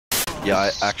Yeah,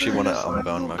 I actually want to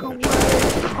unbound my coach.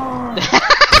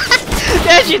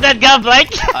 Yeah, shoot that gun, Blake!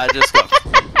 I just got...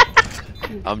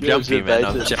 I'm jumpy, man.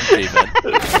 I'm jumpy, man.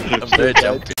 I'm very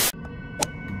jumpy.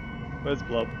 Where's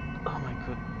Blob? Oh my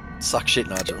god. Suck shit,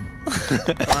 Nigel.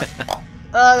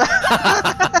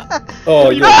 Oh,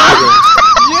 you're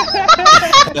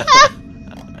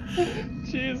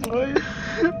kidding. Cheers, boys.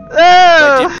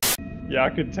 Oh! Yeah, I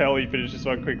could tell he finished this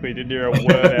one quickly. Didn't hear a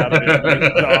word out of him. He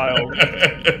dialed.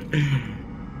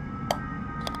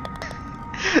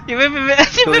 You moved me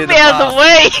out of the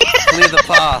way! Clear the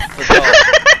path for goal.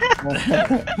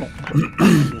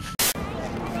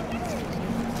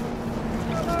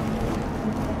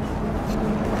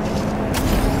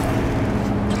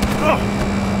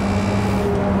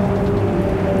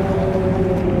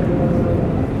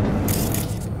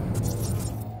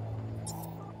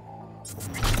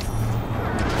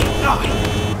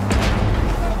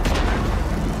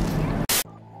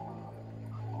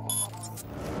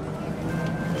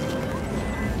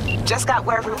 Just got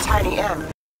word from Tiny M.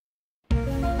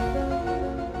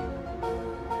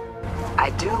 I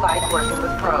do like working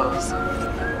with pros.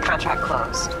 Contract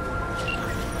closed.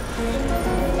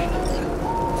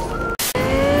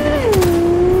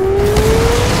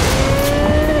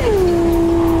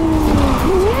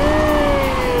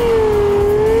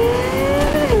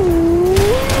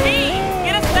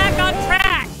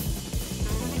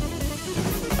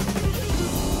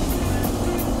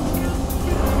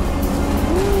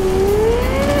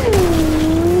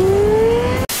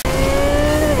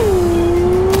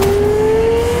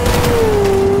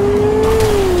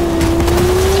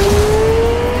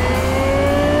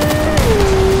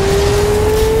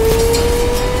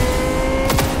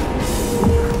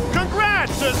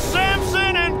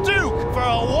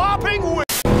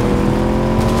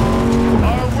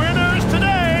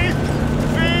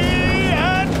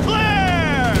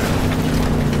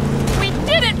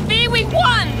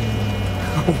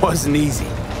 Wasn't easy.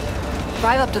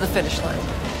 Drive up to the finish line.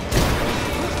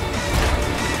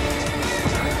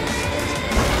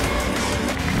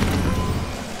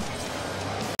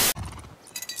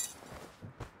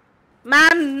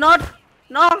 Man, not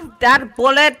that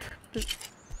bullet.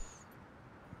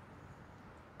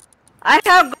 I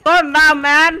have gone now,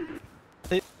 man.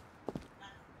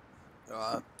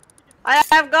 I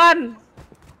have gone.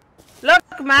 Look,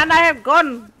 man, I have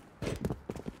gone.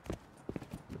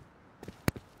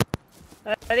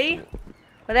 Ready?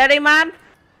 Ready, man?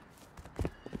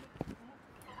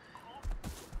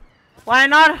 Why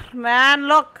not, man?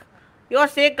 Look, you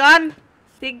see gun?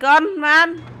 See gun,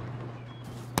 man?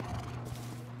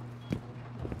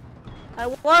 I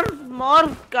want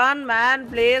more gun, man,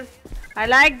 please. I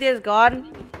like this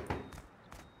gun.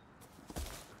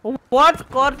 What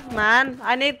code, man?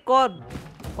 I need code.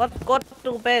 What code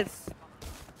to base?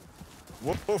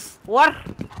 Woof. What?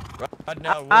 Right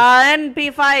now, woof.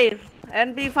 NP5.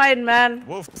 NP5, man.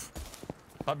 Woof.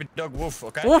 Puppy dog, woof,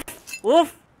 okay? Woof,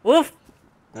 woof, woof.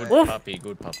 Good woof. puppy,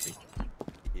 good puppy.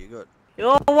 You good?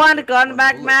 You want gun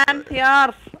back, man?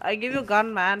 Here, I give you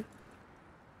gun, man.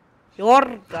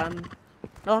 Your gun,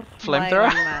 not my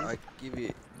gun, man. I give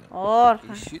you... Or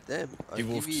You shoot them. I Give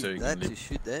give Wolf you so you that can to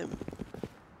shoot them.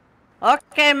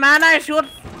 okay, man, I shoot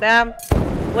them.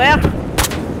 Where?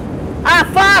 Ah,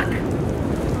 fuck!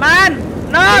 Man!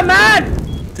 No, man!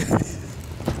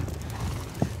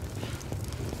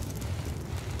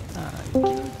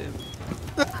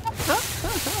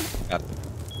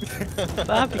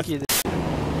 Backityback.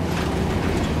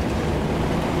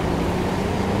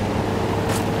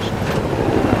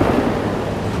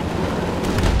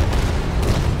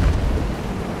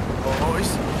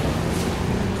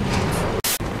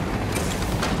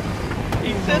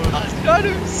 He said I shot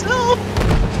himself.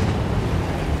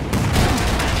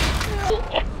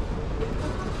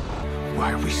 Why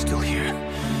are we still here?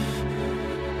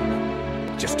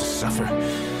 Just to suffer?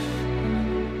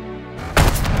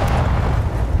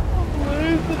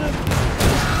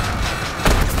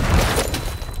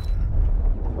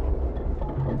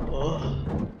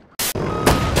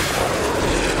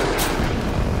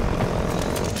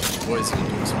 Boys can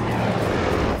do this one.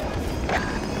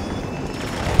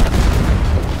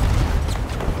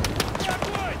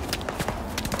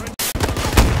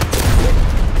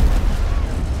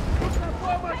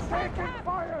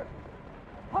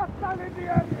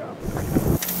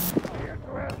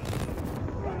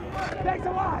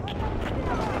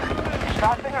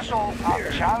 Starting assault on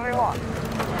Charlie 1.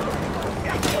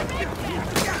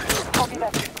 Copy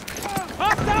that.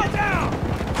 Hostile down!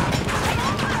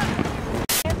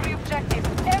 Every objective,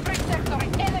 every sector,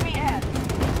 enemy ahead.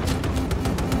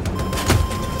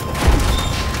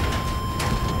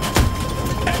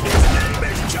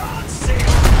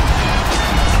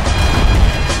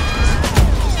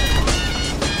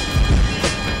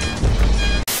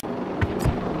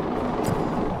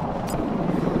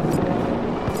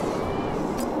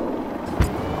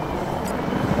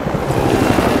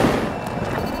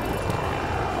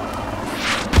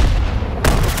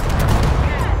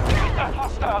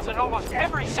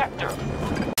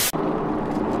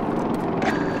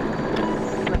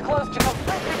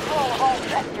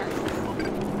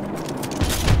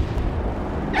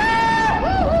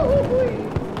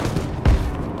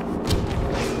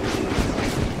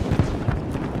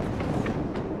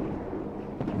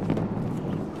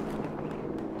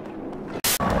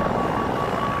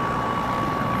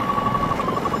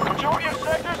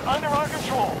 under our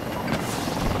control.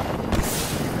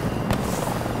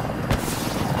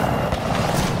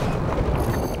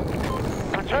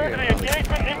 Return to the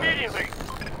engagement immediately.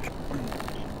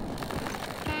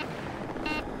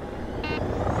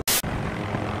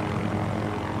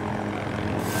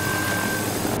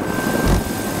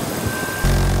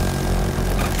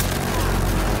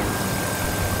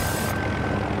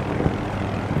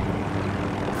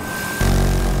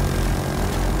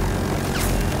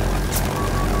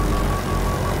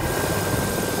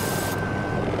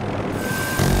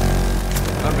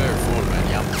 I'm very full, man.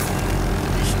 Yum.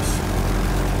 Delicious.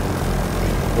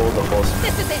 All the horse.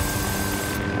 This is it.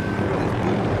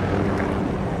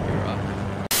 You're right.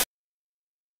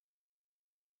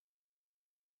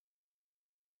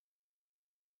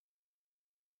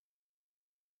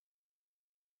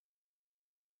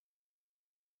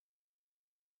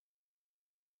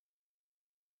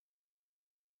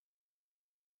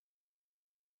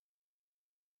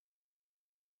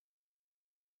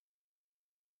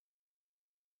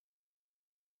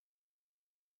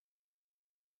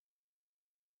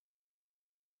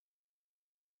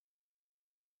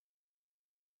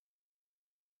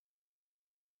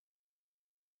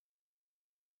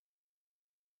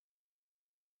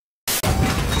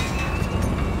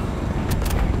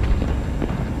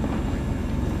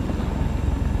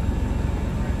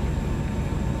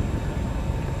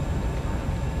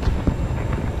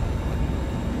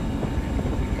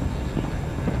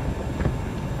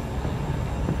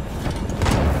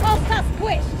 All stuff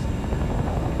squished.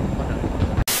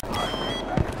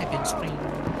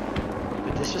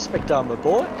 With disrespect, I'm a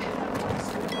boy.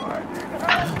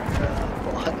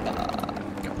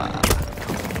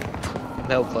 I'm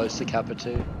held close to Kappa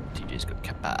too. TJ's got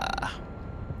kappa.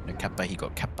 No kappa, he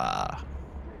got kappa.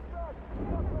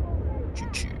 Choo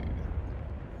choo.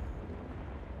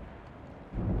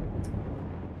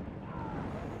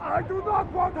 I do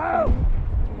not want help!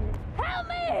 Help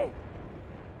me!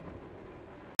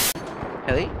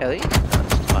 Heli? Heli?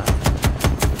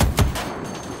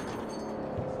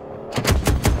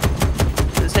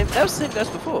 That was the same guys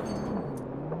before.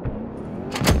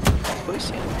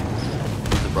 Police, yeah. What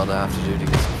does the brother have to do to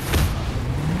get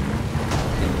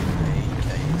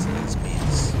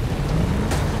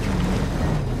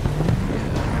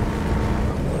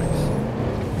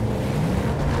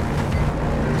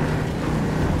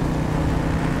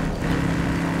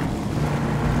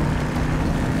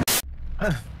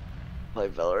Play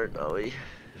Valorant, are we?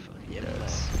 Fucking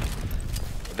yes.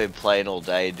 I've been playing all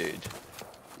day, dude.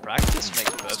 Practice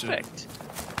makes perfect.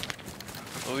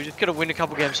 Well, we just gotta win a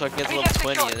couple games so I can get to level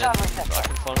 20 and then I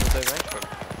can finally play range for it.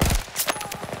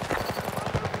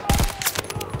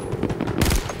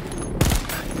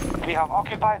 We have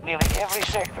occupied nearly every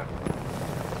sector.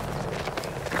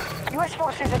 US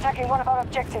forces attacking one of our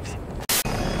objectives.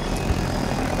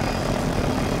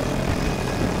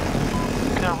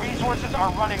 Their resources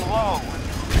are running low.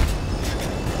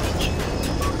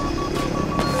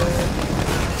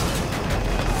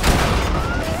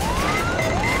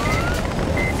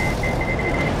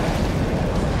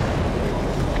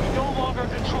 We no longer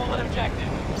control an objective.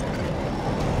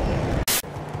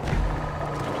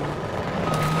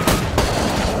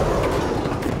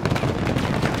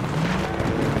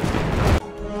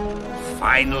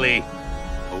 Finally,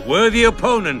 a worthy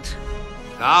opponent.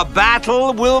 Our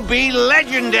battle will be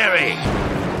legendary.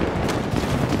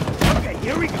 Okay,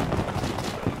 here we go.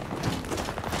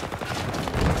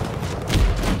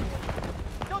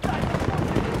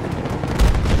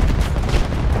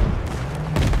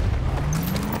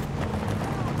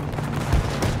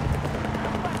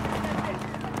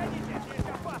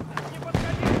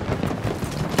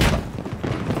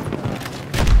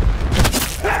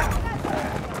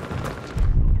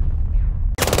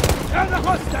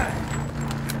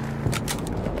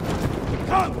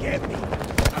 Can't get me.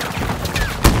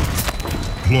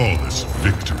 Flawless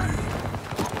victory.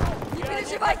 Не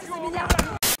переживайте за меня.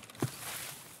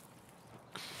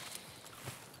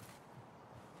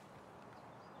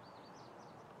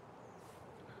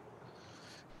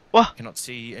 What? Cannot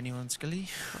see anyone, Scully.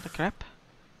 What the crap?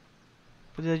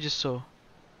 What did I just saw?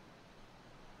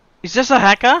 Is this a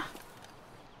hacker?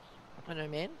 I know,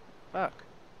 man. Fuck.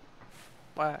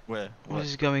 What? Where? What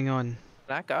is going on?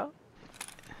 Hacker?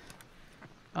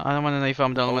 I don't want to know if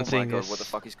I'm the only one seeing God, this. what the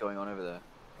fuck is going on over there?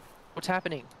 What's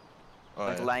happening? Oh,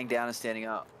 Like yeah. laying down and standing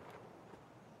up.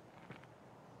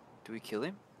 Do we kill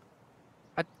him?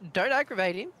 Don't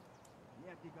aggravate him.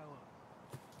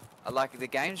 Like the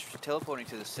game's teleporting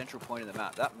to the central point of the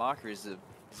map. That marker is the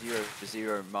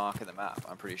 0 mark in the map.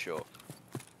 I'm pretty sure.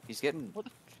 He's getting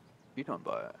hit on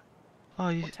by it. Oh,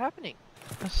 you... What's happening?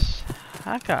 That's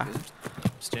hacker.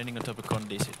 Standing on top of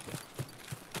condensate.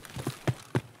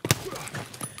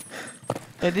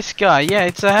 Hey, this guy, yeah,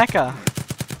 it's a hacker.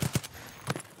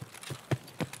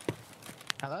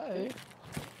 Hello.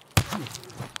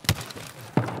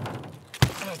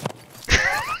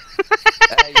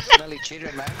 Hey, you smelly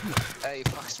cheater, man. Hey, you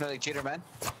fuck smelly cheater, man.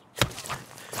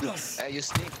 Hey, you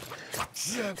stink.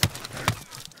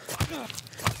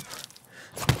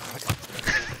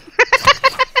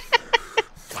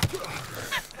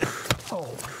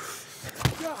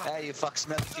 Hey, you fuck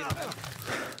smelly cheater, man.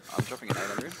 I'm dropping an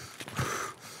 800.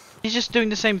 He's just doing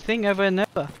the same thing over and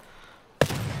over.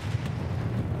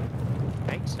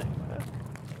 Thanks,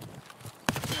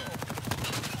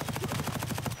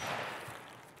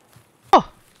 Oh!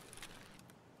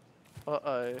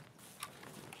 Uh-oh.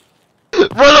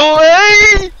 Run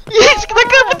away! He's gonna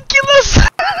come and kill us!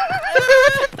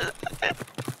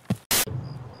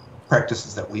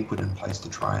 Practices that we put in place to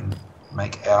try and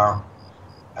make our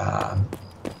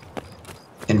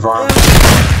environment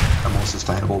a more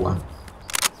sustainable one.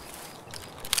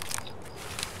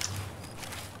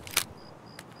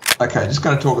 Okay, just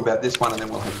going to talk about this one and then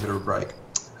we'll have a bit of a break.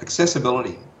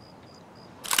 Accessibility.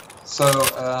 So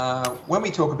when we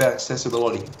talk about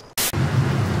accessibility,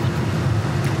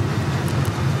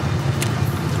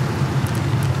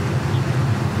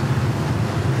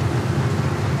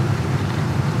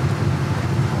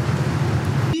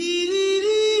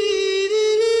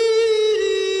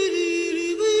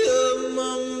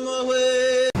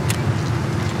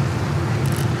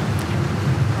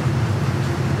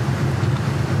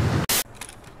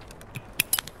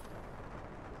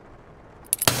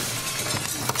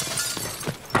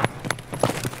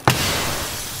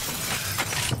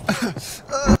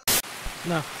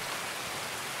 No.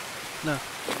 No.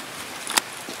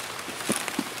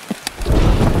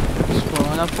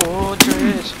 Spawn a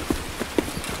fortress.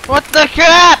 What the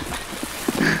crap?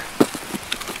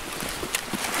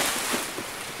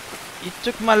 You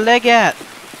took my leg out.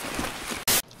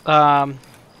 Yeah,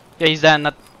 he's down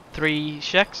at 3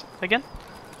 shacks again.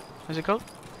 What's it called?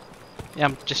 Yeah,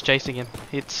 I'm just chasing him.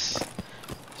 He's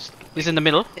in the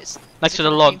middle, next to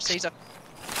the logs.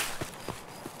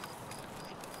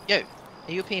 Yo,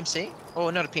 are you a PMC? Oh,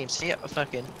 not a PMC, a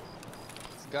fucking...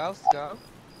 Go.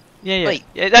 Yeah, yeah. Wait,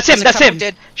 Yeah, that's him, there's a that's couple him!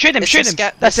 dead. Shoot him, There's shoot some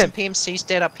him! That's him! There's some PMCs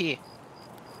dead up here.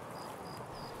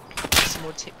 Some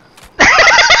more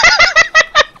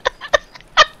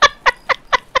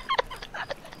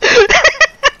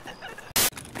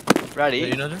Ready?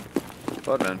 You know them?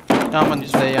 What, man? I'm on the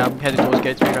headed towards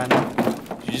gate 3 right now.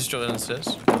 Did you just drop down the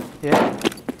stairs? Yeah.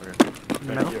 Okay. In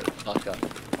the middle. Last guy.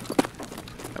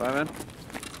 Come on, man.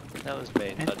 That was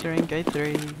me. Entering gate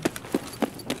 3.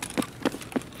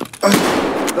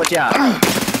 Gotcha!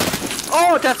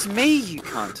 Oh, that's me, you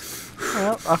cunt!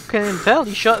 Well, I couldn't tell,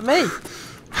 you shot me!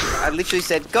 I literally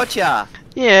said, gotcha!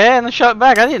 Yeah, and I shot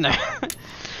back, I didn't know.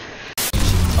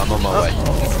 I'm on my way.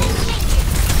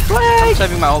 I'm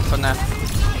saving my ult for now.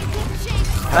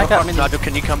 Back up, Nigel,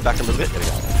 can you come back a little bit? There we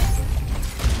go.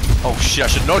 Oh shit, I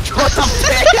should not trust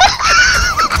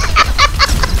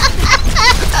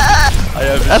I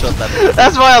overshot that.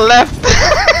 That's why I left.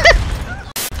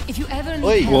 If you ever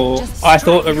Well, I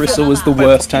thought Arissa was the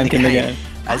worst tank in the game.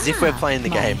 As if we're playing the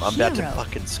game, I'm about to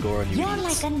fucking score on you. You're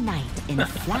like a knight in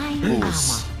flying armor.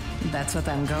 That's what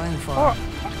I'm going for. Oh,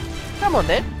 come on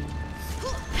then.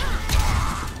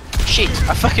 Shit,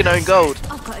 I fucking own gold.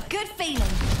 I've got a good feeling.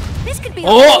 This could be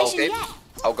Oh! a mission yet.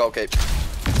 I'll go keep.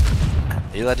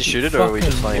 Are you allowed to shoot it or are we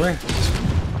just playing?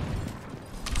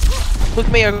 Look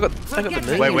at me, I got the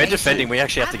move. Wait, we're defending, we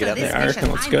actually have to get out there. I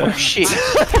reckon let's go. Oh shit.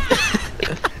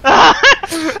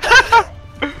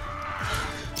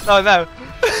 Oh no.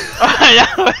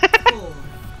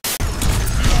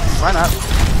 Why not?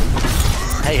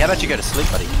 Hey, how about you go to sleep,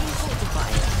 buddy?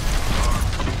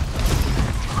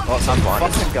 Oh, it's fine.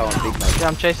 Fucking go on, big mate. Yeah,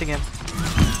 I'm chasing him.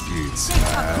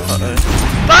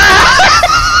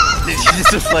 Did you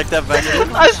just deflect that back?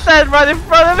 I stand right in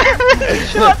front of him.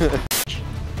 Shot.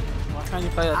 Why can't you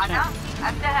play that champ?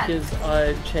 Because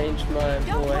I changed my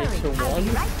voice to 1.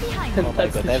 And Oh my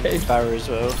that's god, the they have change. Farah as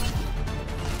well.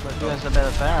 But who has the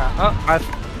better Farah? Oh,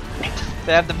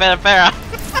 they have the better Farah.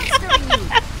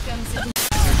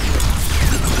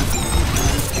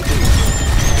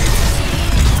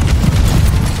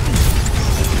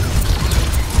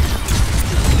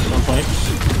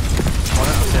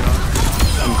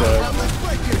 I'm dead.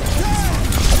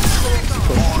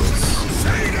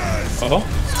 Oh?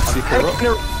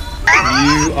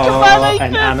 You are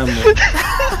an animal.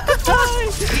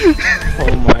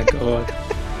 Oh my god.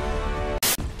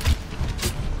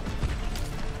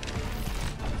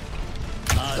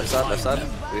 Left side, left side.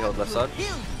 We hold left side.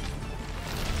 Yeah,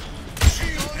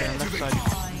 left side.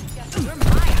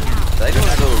 They doing a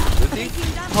little whippy?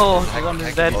 Oh, the one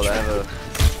is dead. Oh, they have a...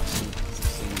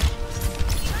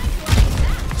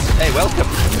 Hey, welcome!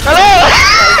 Hello!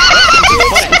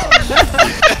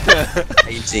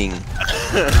 Amazing.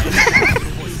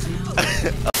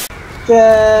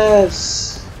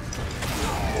 Yes.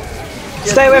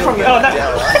 Stay away from me. Oh no!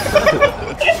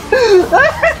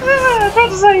 I'm trying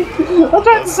to say. I'm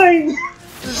trying to say.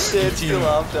 Just stand still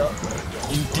after.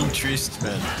 Interest,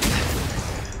 man.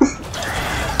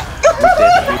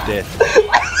 Good death.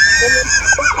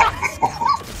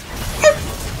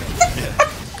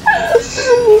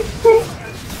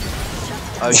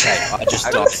 Okay, I just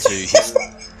died to his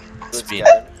spin.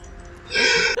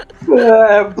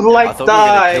 Blake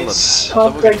dies.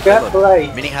 I'll take that,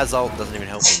 Blake. Mini has ult, doesn't even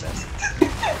help me, man.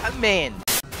 Man!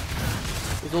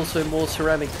 There's also more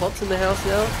ceramic pots in the house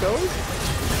now, fellas.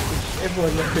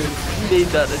 Everyone knows you need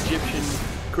that Egyptian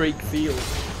Greek feel.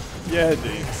 Yeah,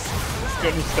 dude.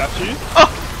 Got any statues? Oh!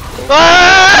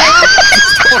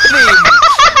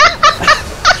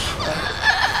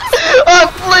 Oh,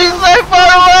 please, so far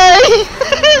away!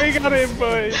 We got him,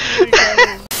 boys. We got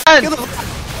him.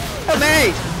 Help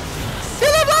me!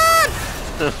 Kill the blood!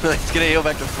 He's gonna heal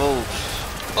back to full.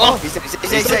 Oh! He's dead.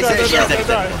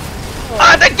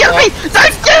 Oh, don't kill me!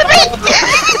 Don't kill me!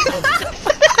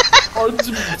 On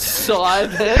some side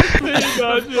there. Please,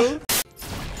 Nigel.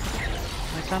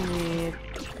 I can't need...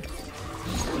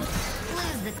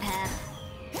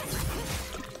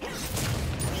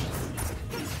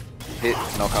 Hit,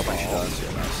 knock up when she dies.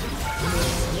 Yeah, nice.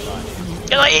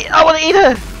 Can I eat? I want to eat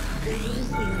her!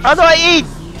 How do I eat?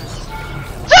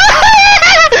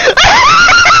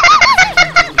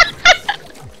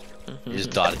 You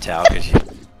just died a towel because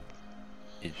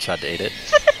you tried to eat it.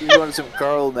 You wanted some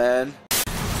coral, man.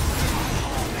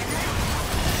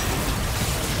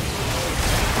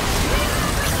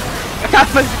 I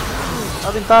can't move!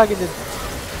 I've been targeted.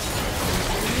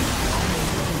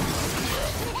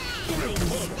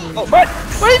 Oh, what?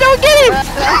 Why you don't get him?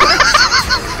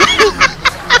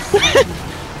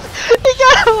 He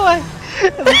got away!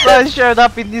 And the sun showed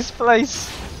up in this place.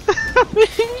 You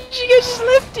guys just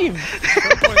left him!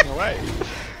 Stop going away.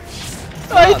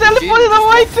 Oh, he teleported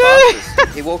away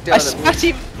too! He walked down I spat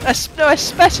him! I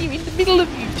spat him in the middle of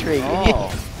you three! Oh.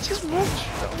 He just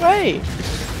walked away!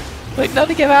 Like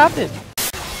nothing ever happened!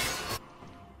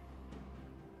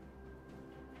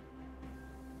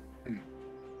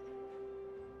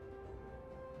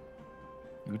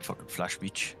 You would fucking flash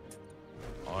bitch.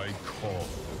 I call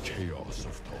the chaos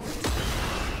of thought.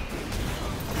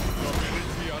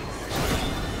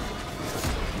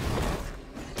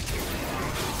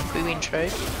 Boo intro.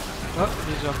 Oh,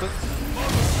 he's off it.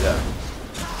 Yeah.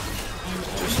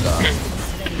 Just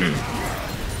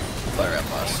fire out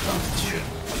my stuff.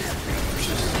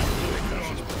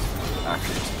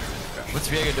 What's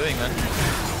Viego doing, man?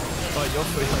 Oh, you're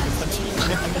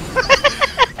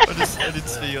I didn't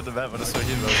see you on the map, I just saw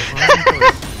him.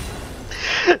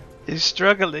 He's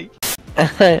struggling.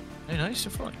 Hey, no, he's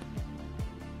still fine.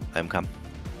 Let him come.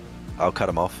 I'll cut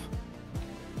him off.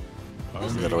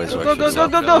 That always Go, works. go, go,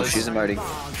 go, go! She's emoting.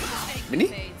 Mini?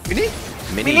 Mini?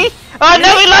 Mini? Oh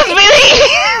no, we lost Mini!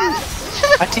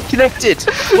 I disconnected.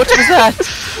 What was that?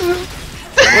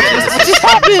 What just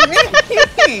happened?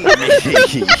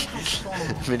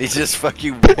 Mini just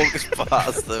fucking walks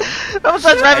past them. I was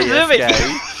like rabbit moving.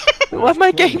 Why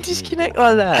my game disconnect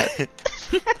like that?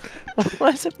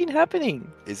 Why has that been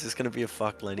happening? Is this gonna be a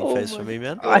fuck landing phase for me,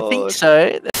 man? I think so.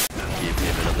 Give me a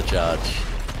minute on the charge.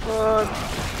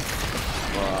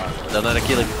 No,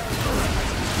 kill him.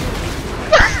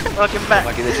 Welcome back.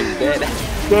 Lucky that she's dead.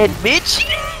 Dead bitch.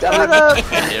 You're not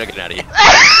getting out of here.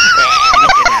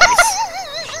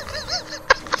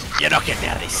 You're not getting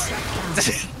out of this.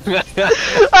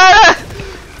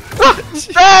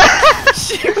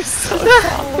 She was so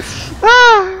fast.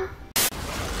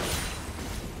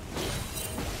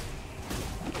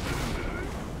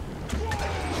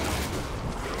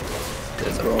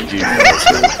 There's a wrong G.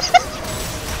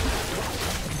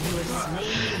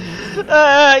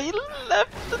 You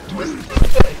left the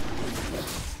twisted.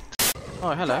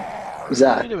 Oh, hello. Who's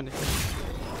that? What are you doing?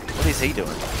 What is he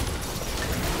doing?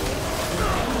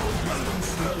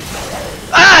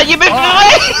 Ah, you moved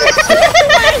away!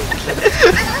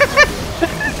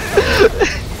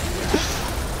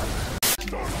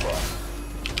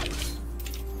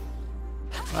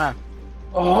 Wow.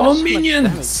 Oh,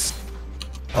 minions!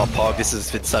 Oh, Pog, this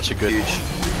has been such a good.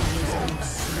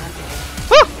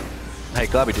 Hey,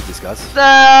 glad we did this, guys.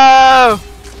 No!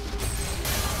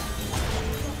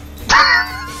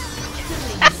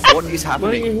 What is Why don't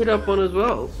happening? you hit up one as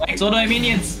well? Thanks, auto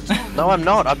minions. No, I'm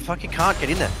not. I fucking can't get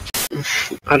in there.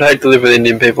 I'd hate to live with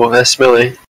Indian people. They're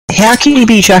smelly. How can you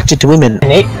be attracted to women?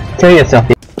 Nick, kill yourself.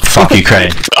 Fuck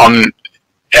Ukraine. I'm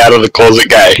out of the closet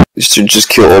gay. You should just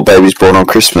kill all babies born on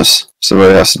Christmas.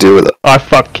 Somebody has to deal with it. I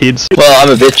fuck kids. Well,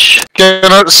 I'm a bitch.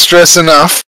 Cannot stress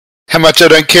enough how much I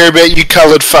don't care about you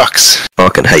coloured fucks.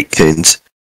 Fucking hate coons.